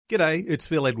G'day, it's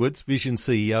Phil Edwards, Vision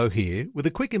CEO here, with a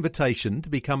quick invitation to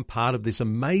become part of this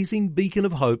amazing beacon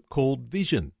of hope called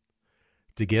Vision.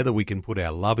 Together we can put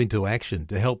our love into action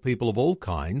to help people of all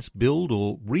kinds build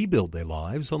or rebuild their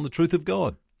lives on the truth of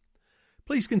God.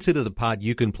 Please consider the part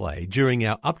you can play during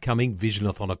our upcoming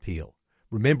Visionathon appeal,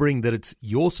 remembering that it's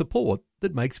your support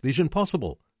that makes Vision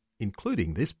possible,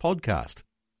 including this podcast.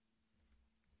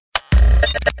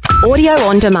 Audio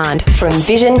on demand from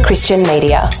Vision Christian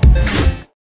Media.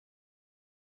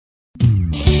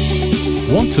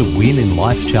 Want to win in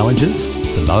life's challenges?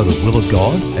 To know the will of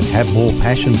God and have more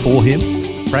passion for Him?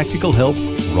 Practical help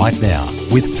right now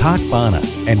with Tak Bhana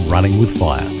and Running with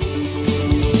Fire.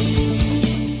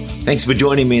 Thanks for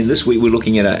joining me. And this week we're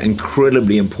looking at an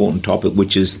incredibly important topic,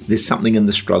 which is there's something in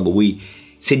the struggle. We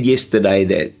said yesterday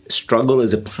that struggle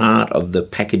is a part of the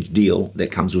package deal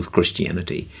that comes with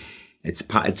Christianity. It's a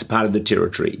part of the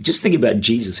territory. Just think about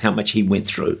Jesus, how much He went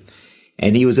through.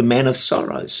 And He was a man of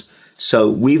sorrows.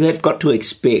 So we have got to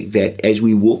expect that as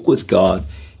we walk with God,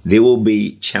 there will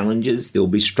be challenges, there will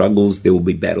be struggles, there will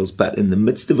be battles. But in the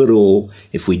midst of it all,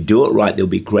 if we do it right, there will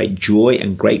be great joy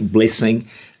and great blessing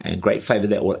and great favor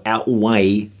that will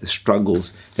outweigh the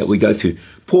struggles that we go through.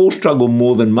 Paul struggled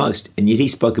more than most, and yet he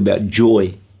spoke about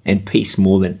joy and peace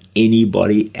more than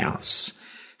anybody else.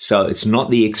 So it's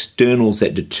not the externals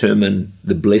that determine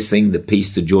the blessing, the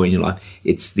peace, the joy in your life.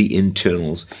 It's the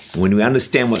internals. And when we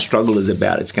understand what struggle is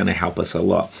about, it's going to help us a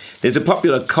lot. There's a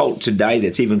popular cult today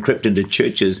that's even crept into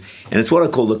churches, and it's what I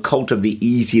call the cult of the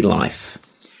easy life.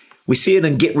 We see it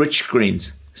in get-rich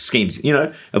schemes.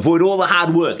 Avoid all the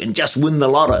hard work and just win the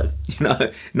lotto.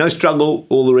 No struggle,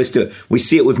 all the rest of it. We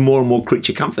see it with more and more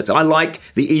creature comforts. I like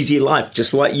the easy life,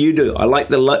 just like you do. I like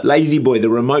the lazy boy, the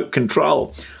remote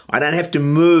control. I don't have to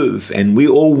move, and we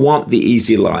all want the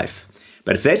easy life.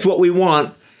 But if that's what we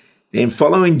want, then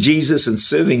following Jesus and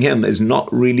serving Him is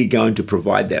not really going to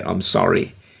provide that. I'm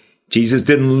sorry. Jesus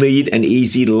didn't lead an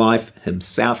easy life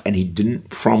Himself, and He didn't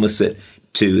promise it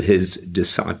to His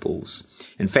disciples.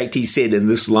 In fact, He said, in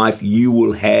this life, you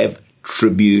will have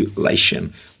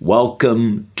tribulation.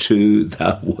 Welcome to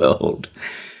the world.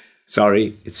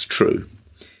 Sorry, it's true.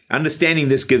 Understanding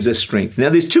this gives us strength. Now,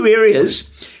 there's two areas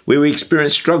where we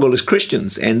experience struggle as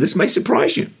Christians, and this may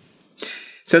surprise you.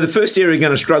 So the first area we're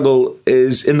going to struggle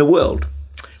is in the world.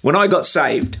 When I got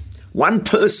saved, one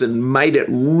person made it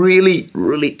really,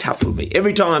 really tough for me.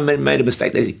 Every time I made a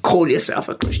mistake, they said, call yourself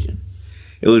a Christian.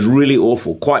 It was really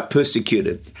awful, quite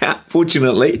persecuted.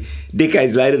 Fortunately,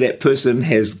 decades later, that person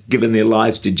has given their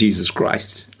lives to Jesus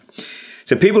Christ.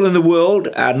 So people in the world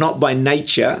are not by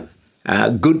nature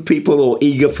good people or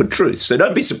eager for truth. So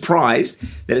don't be surprised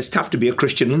that it's tough to be a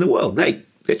Christian in the world. Hey,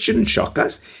 that shouldn't shock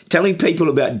us. Telling people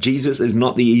about Jesus is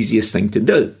not the easiest thing to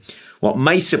do. What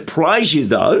may surprise you,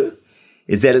 though,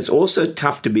 is that it's also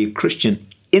tough to be a Christian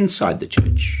inside the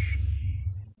church.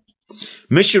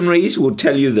 Missionaries will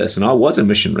tell you this, and I was a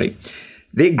missionary.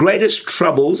 Their greatest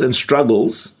troubles and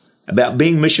struggles about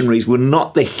being missionaries were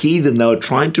not the heathen they were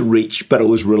trying to reach, but it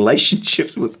was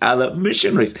relationships with other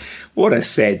missionaries. What a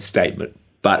sad statement,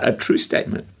 but a true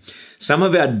statement. Some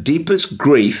of our deepest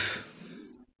grief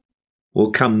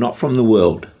will come not from the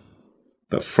world,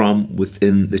 but from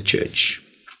within the church.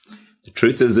 The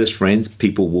truth is this, friends,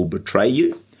 people will betray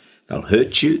you, they'll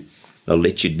hurt you, they'll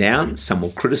let you down, some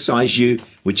will criticize you,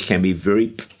 which can be very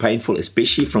painful,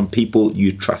 especially from people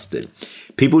you trusted.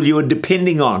 People you are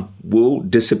depending on will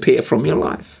disappear from your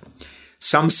life.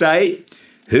 Some say,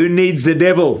 who needs the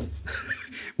devil?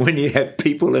 When you have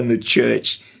people in the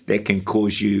church that can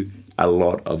cause you a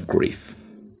lot of grief.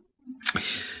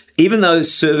 Even though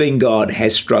serving God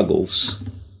has struggles,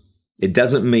 it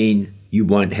doesn't mean you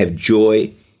won't have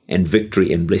joy and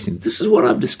victory and blessing. This is what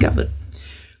I've discovered.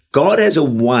 God has a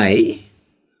way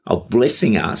of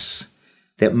blessing us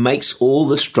that makes all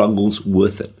the struggles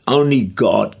worth it. Only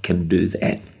God can do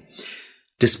that.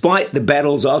 Despite the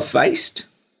battles I've faced,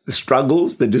 the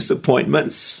struggles, the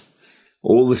disappointments,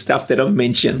 all the stuff that I've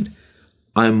mentioned,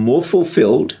 I'm more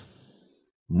fulfilled,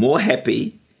 more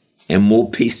happy, and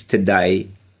more peace today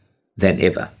than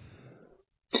ever.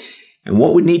 And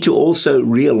what we need to also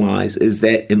realize is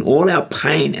that in all our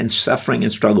pain and suffering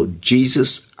and struggle,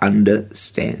 Jesus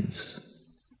understands.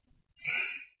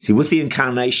 See, with the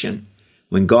incarnation,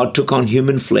 when God took on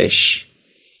human flesh,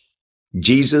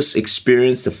 Jesus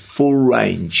experienced the full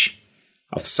range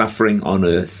of suffering on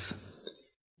earth.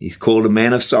 He's called a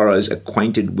man of sorrows,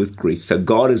 acquainted with grief. So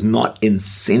God is not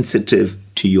insensitive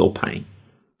to your pain.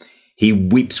 He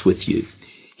weeps with you.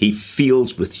 He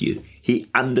feels with you. He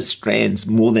understands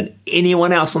more than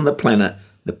anyone else on the planet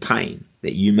the pain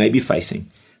that you may be facing,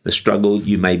 the struggle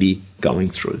you may be going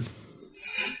through.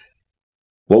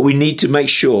 What we need to make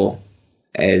sure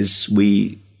as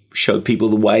we show people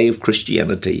the way of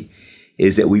Christianity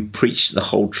is that we preach the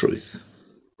whole truth.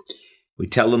 We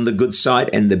tell them the good side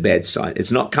and the bad side.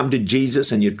 It's not come to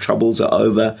Jesus and your troubles are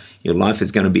over, your life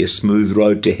is going to be a smooth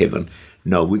road to heaven.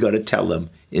 No, we got to tell them,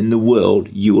 in the world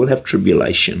you will have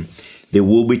tribulation. There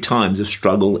will be times of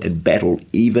struggle and battle,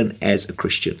 even as a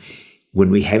Christian. When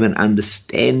we have an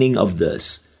understanding of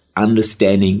this,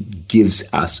 understanding gives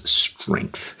us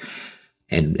strength.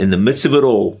 And in the midst of it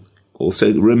all,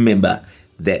 also remember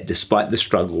that despite the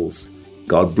struggles,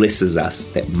 God blesses us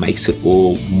that makes it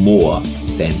all more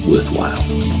than worthwhile.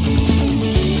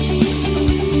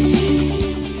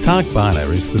 Tak Bhana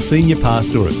is the Senior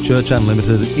Pastor of Church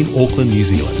Unlimited in Auckland, New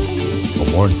Zealand. For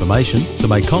more information, to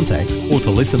make contact or to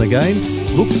listen again,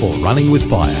 look for Running with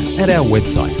Fire at our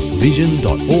website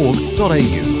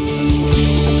vision.org.au.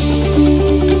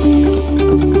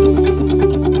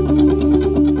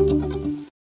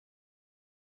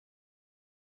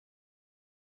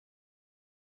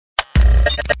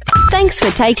 Thanks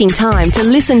for taking time to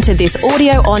listen to this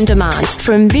audio on demand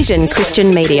from Vision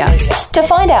Christian Media. To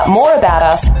find out more about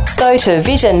us, go to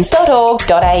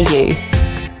vision.org.au.